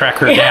 I may track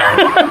her down.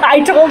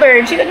 I told her,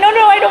 and she said, no,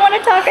 I don't want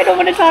to talk.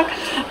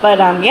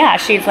 But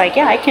she's like,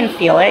 yeah, I can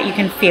feel it. You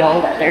can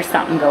feel that there's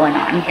something going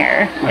on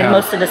here. Yeah. And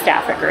most of the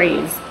staff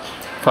agrees.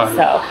 Fun.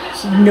 So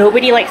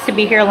nobody likes to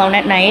be here alone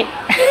at night,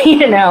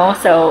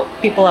 so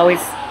people always,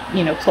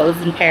 close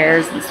in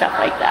pairs and stuff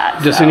like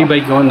that. Does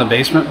anybody go in the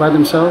basement by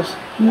themselves?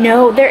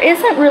 No, there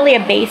isn't really a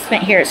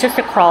basement here. It's just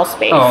a crawl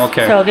space. Oh,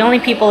 okay. So the only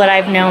people that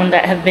I've known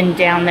that have been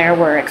down there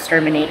were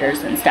exterminators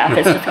and stuff.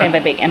 It's just kind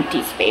of a big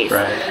empty space.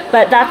 Right.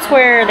 But that's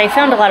where they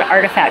found a lot of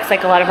artifacts,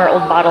 like a lot of our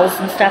old bottles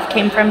and stuff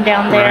came from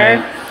down there.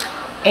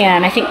 Right.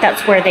 And I think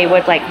that's where they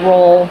would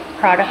roll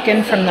product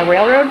in from the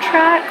railroad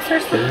tracks or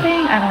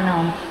something. I don't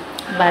know.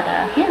 But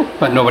yeah.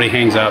 But nobody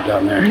hangs out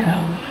down there.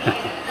 No.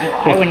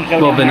 I wouldn't go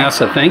Well, down there.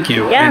 Vanessa, thank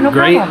you. Yeah, And no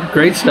great, problem.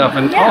 great stuff.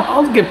 And Yeah.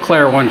 I'll give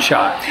Claire one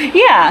shot.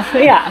 Yeah.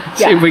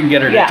 See if we can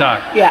get her to yeah,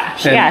 talk. Yeah,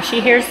 And- she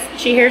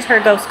hears her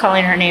ghost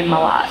calling her name a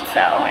lot. So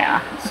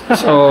yeah.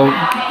 So,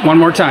 one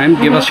more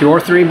time, give us your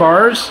 3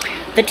 bars.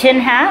 The Tin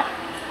Hat,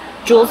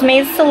 Jules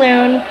Mays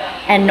Saloon,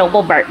 and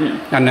Noble Barton.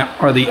 And now,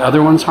 are the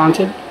other ones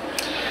haunted?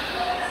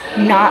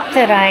 Not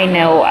that I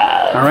know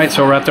of. All right,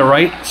 so we're at the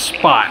right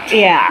spot.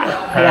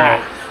 Yeah. All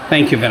right.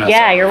 Thank you, Vanessa.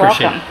 Yeah, you're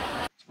Appreciate welcome.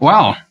 it.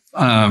 Wow.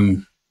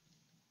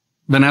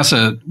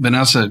 Vanessa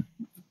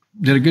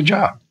did a good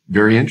job.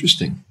 Very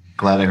interesting.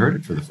 Glad I heard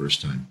it for the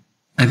first time.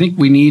 I think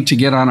we need to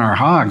get on our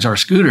hogs, our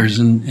scooters,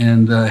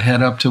 and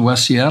head up to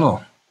West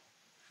Seattle,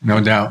 No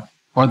doubt.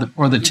 or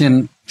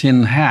the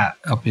tin Hat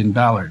up in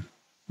Ballard.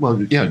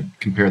 Well, yeah,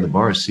 compare the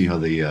bars, see how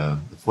the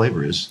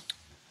flavor is.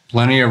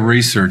 Plenty of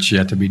research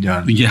yet to be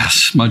done.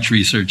 Yes, much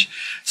research.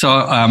 So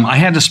I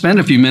had to spend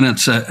a few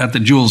minutes at the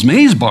Jules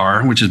Mays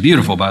bar, which is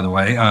beautiful, by the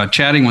way,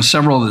 chatting with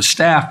several of the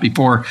staff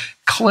before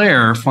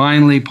Claire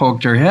finally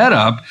poked her head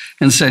up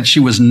and said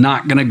she was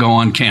not going to go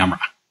on camera.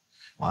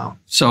 Wow.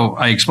 So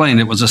I explained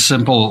it was a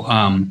simple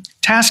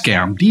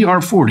Tascam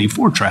DR40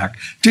 4-track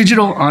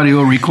digital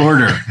audio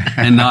recorder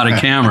and not a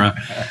camera.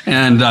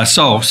 And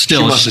so She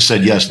still, must have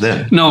said yes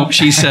then. no,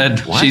 she said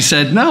What? she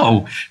said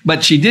no,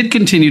 but she did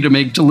continue to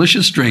make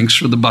delicious drinks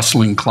for the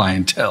bustling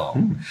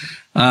clientele.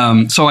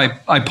 So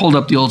I pulled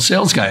up the old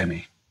sales guy in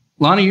me.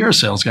 Lonnie, you're a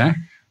sales guy.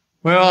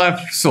 Well, I've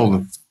sold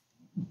a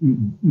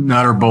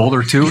nut or bolt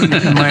or two in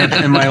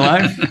my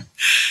life.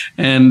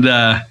 And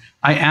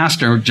I asked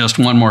her just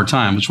one more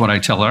time, which is what I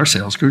tell our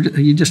sales crew.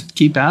 You just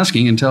keep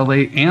asking until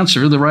they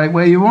answer the right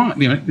way you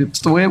want. You know, it's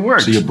the way it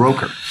works. So you broke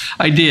her.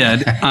 I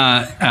did.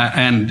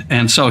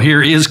 And so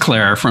here is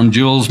Claire from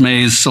Jules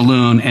Mays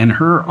Saloon and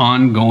her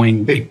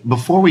ongoing. Hey,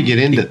 before we get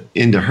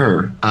into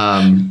her,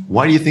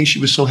 why do you think she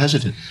was so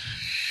hesitant?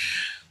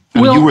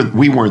 I mean, Well-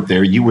 we weren't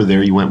there. You were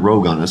there. You went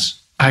rogue on us.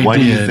 I Why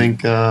do you did.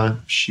 think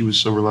she was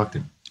so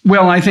reluctant?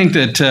 Well, I think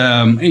that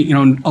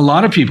a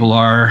lot of people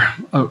are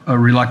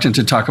reluctant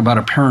to talk about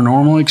a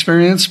paranormal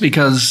experience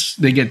because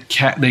they get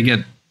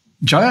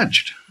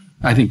judged.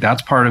 I think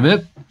that's part of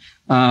it.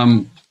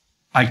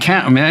 I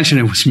can't imagine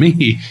it was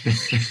me.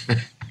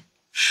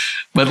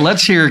 But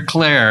let's hear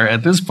Claire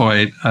at this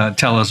point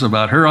tell us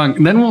about her,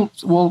 and then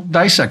we'll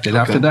dissect it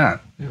after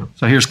that. Yeah.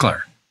 So here's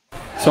Claire.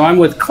 So I'm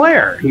with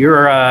Claire.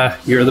 You're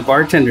the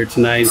bartender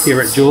tonight here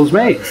at Jules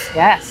Mays.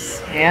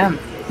 Yes, I am.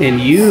 And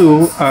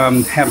you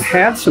have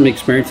had some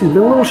experience. You've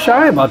been a little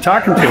shy about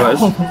talking to us.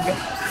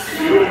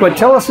 But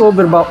tell us a little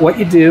bit about what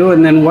you do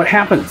and then what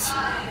happens.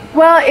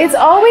 Well, it's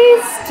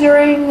always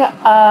during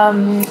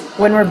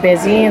when we're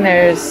busy and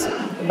there's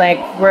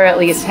we're at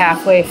least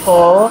halfway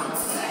full,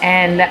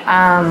 and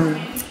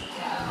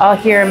I'll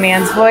hear a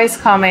man's voice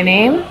call my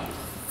name,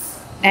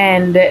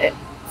 and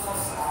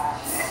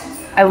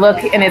I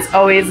look, and it's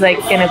always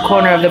in a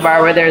corner of the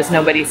bar where there's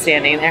nobody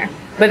standing there.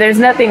 But there's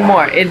nothing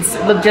more. It's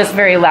just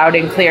very loud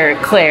and clear,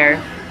 Claire,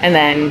 and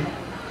then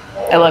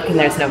I look and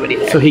there's nobody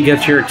there. So he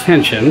gets your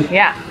attention.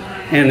 Yeah,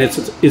 And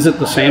is it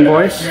the same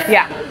voice?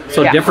 yeah.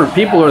 So yeah. different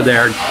people are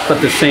there,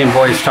 but the same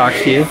voice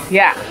talks to you?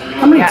 Yeah.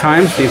 How many Yeah.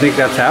 times do you think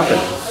that's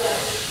happened?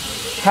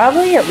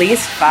 Probably at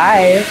least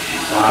 5.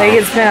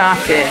 It's been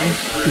often.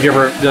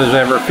 Does it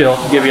ever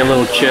give you a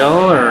little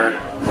chill or?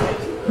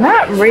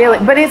 Not really,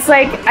 but it's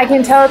I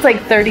can tell it's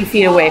 30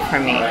 feet away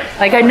from me.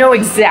 I know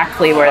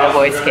exactly where the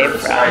voice came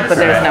from, but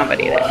there's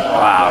nobody there.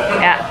 Wow.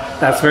 Yeah,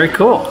 That's very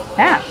cool.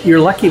 yeah, You're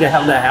lucky to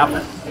have that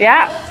happen.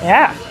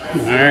 yeah. All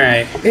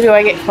right. Do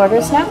I get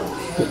quarters now?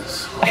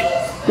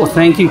 Well,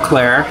 thank you,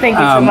 Claire. Thank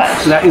you so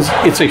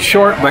much. It's a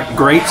short but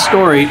great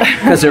story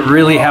because it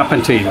really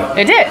happened to you.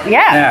 It did,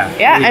 yeah.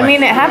 Yeah. I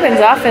mean, it happens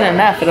often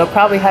enough. It'll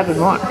probably happen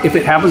more. If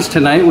it happens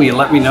tonight, will you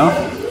let me know?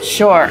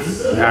 Sure,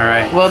 All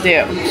right. will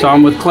do. So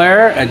I'm with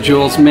Claire at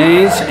Jules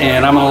Mays,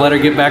 and I'm going to let her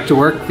get back to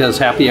work because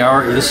happy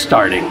hour is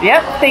starting.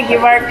 Yep, thank you,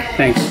 Mark.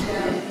 Thanks.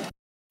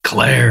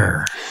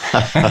 Claire.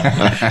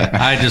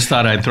 I just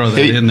thought I'd throw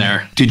that Hey. in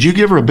there. Did you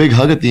give her a big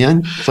hug at the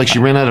end? It's like she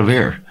ran out of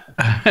air.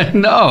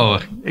 No,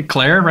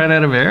 Claire ran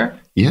out of air.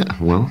 Yeah,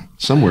 well,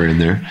 somewhere in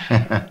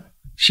there.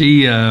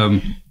 She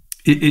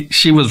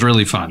she was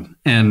really fun,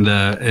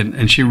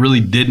 and she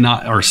really did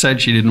not, or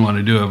said she didn't want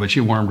to do it, but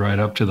she warmed right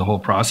up to the whole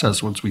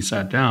process once we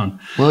sat down.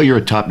 Well, you're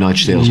a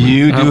top-notch salesman.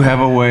 You do have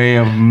a way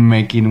of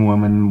making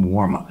women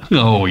warm up.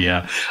 Oh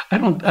yeah,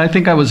 I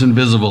think I was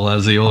invisible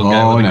as the old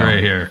guy Oh, with the no.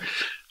 gray hair.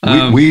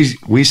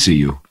 We see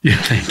you. Yeah,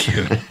 thank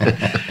you.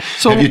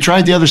 So Have you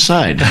tried the other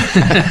side?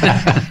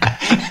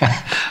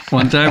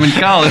 one time in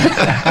college.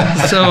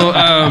 So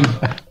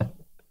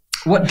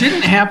what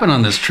didn't happen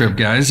on this trip,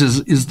 guys,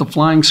 is the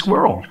flying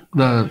squirrel,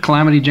 the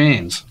Calamity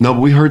Janes. No,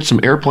 but we heard some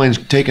airplanes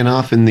taking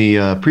off in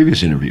the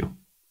previous interview.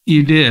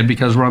 You did,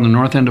 because we're on the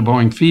north end of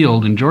Boeing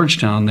Field in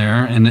Georgetown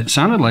there, and it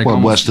sounded like Well,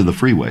 almost west of the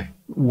freeway.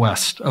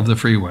 west of the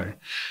freeway.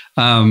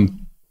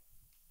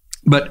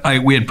 But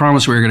we had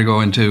promised we were going to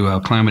go into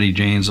Calamity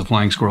Jane's, the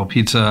Flying Squirrel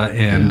Pizza,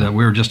 and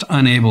we were just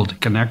unable to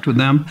connect with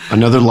them.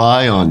 Another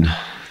lie on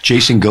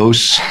Chasing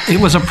ghosts. It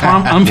was a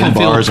unfulfilled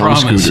bars on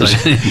promise. scooters. I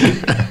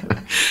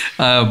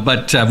think.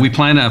 But we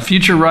plan a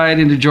future ride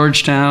into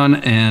Georgetown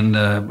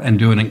and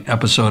do an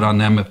episode on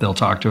them if they'll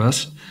talk to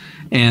us.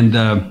 And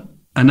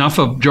enough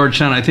of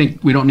Georgetown. I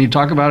think we don't need to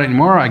talk about it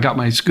anymore. I got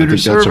my scooter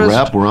service. That's a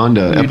wrap. We're on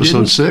to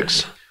episode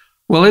 6.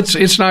 Well,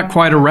 it's not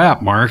quite a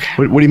wrap, Mark.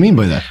 What do you mean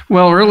by that?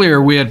 Well,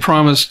 earlier we had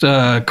promised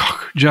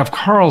Jeff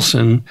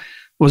Carlson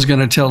was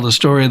going to tell the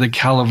story of the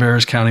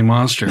Calaveras County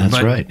Monster.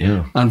 That's right,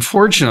 yeah.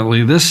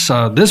 Unfortunately, this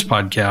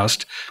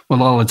podcast,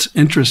 with all its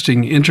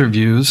interesting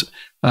interviews,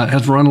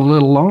 has run a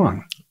little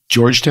long.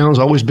 Georgetown's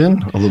always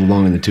been a little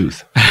long in the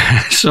tooth.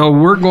 So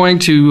we're going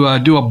to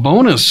do a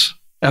bonus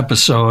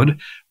episode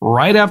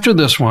right after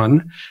this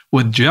one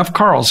with Jeff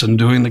Carlson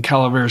doing the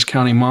Calaveras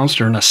County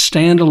Monster in a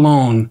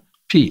standalone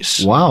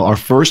piece. Wow, our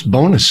first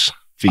bonus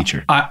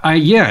feature.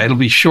 Yeah, it'll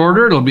be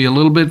shorter. It'll be a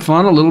little bit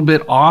fun, a little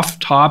bit off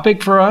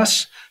topic for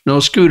us. No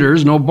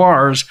scooters, no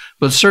bars,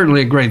 but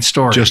certainly a great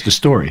story. Just a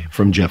story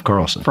from Jeff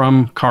Carlson.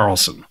 From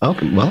Carlson.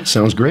 Okay, well,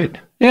 sounds great.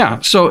 Yeah.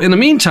 So in the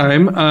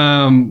meantime,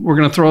 we're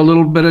going to throw a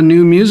little bit of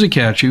new music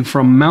at you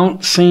from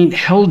Mount St.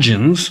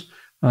 Helens,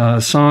 a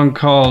song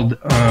called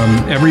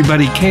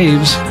Everybody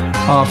Caves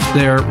off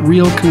their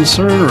Real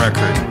Concern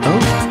record. Oh,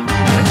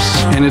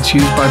 nice. And it's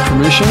used by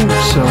permission.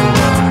 So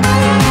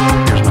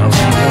here's Mount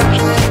St.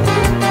 Helens.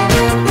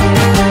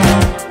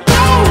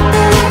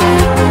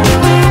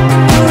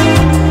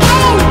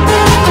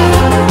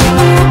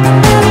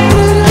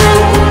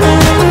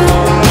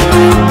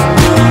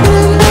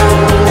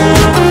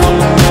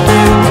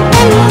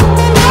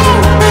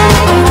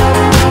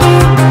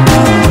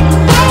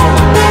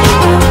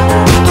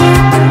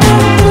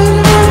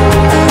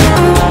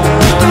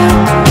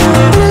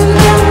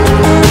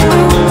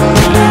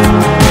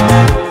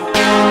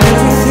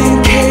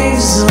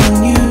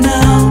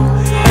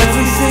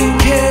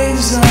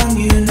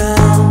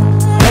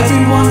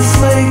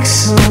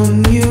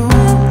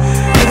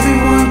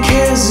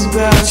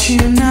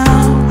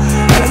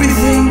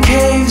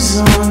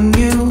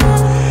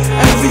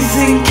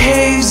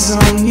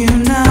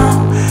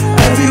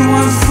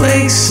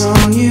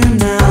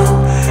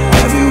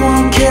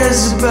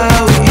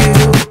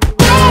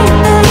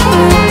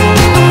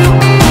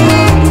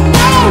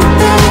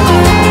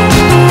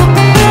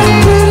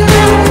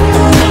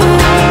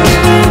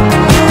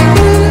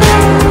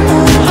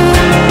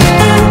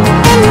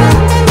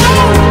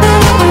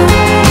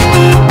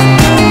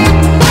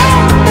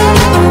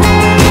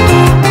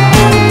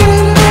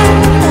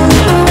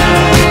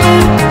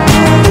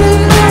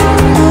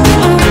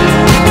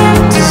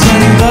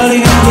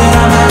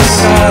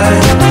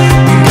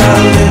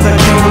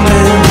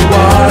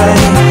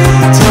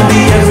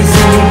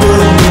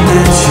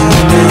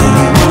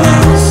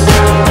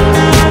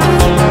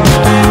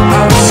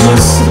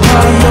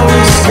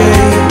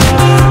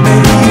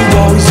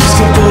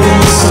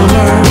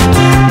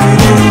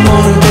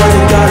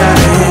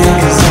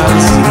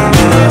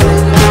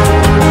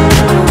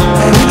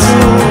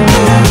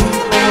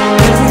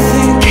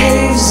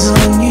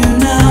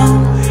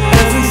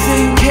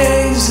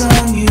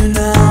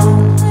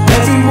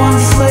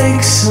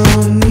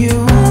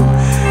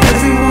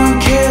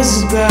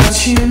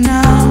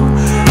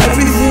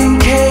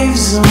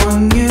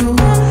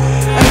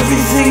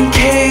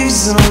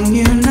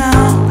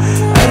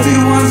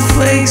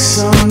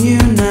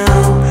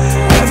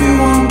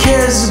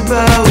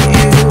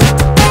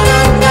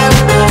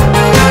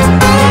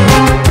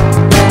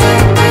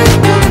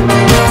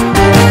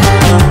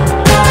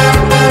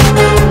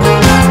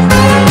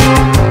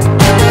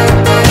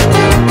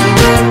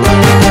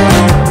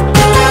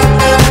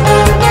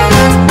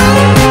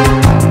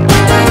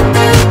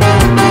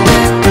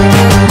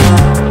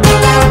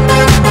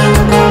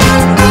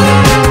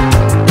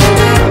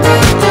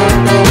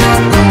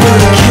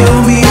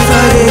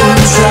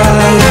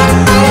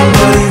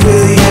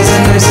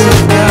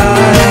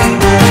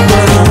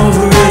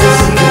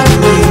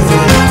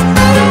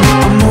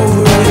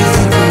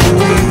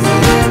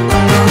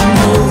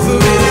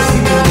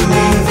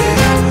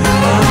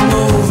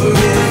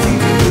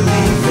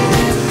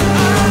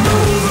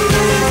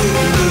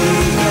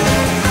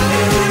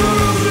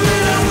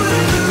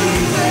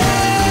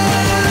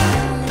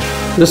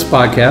 This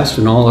podcast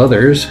and all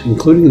others,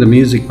 including the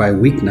music by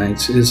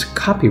Weeknights, is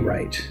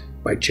copyright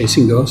by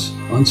Chasing Ghosts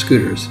on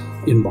Scooters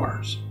in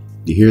Bars.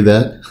 You hear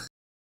that?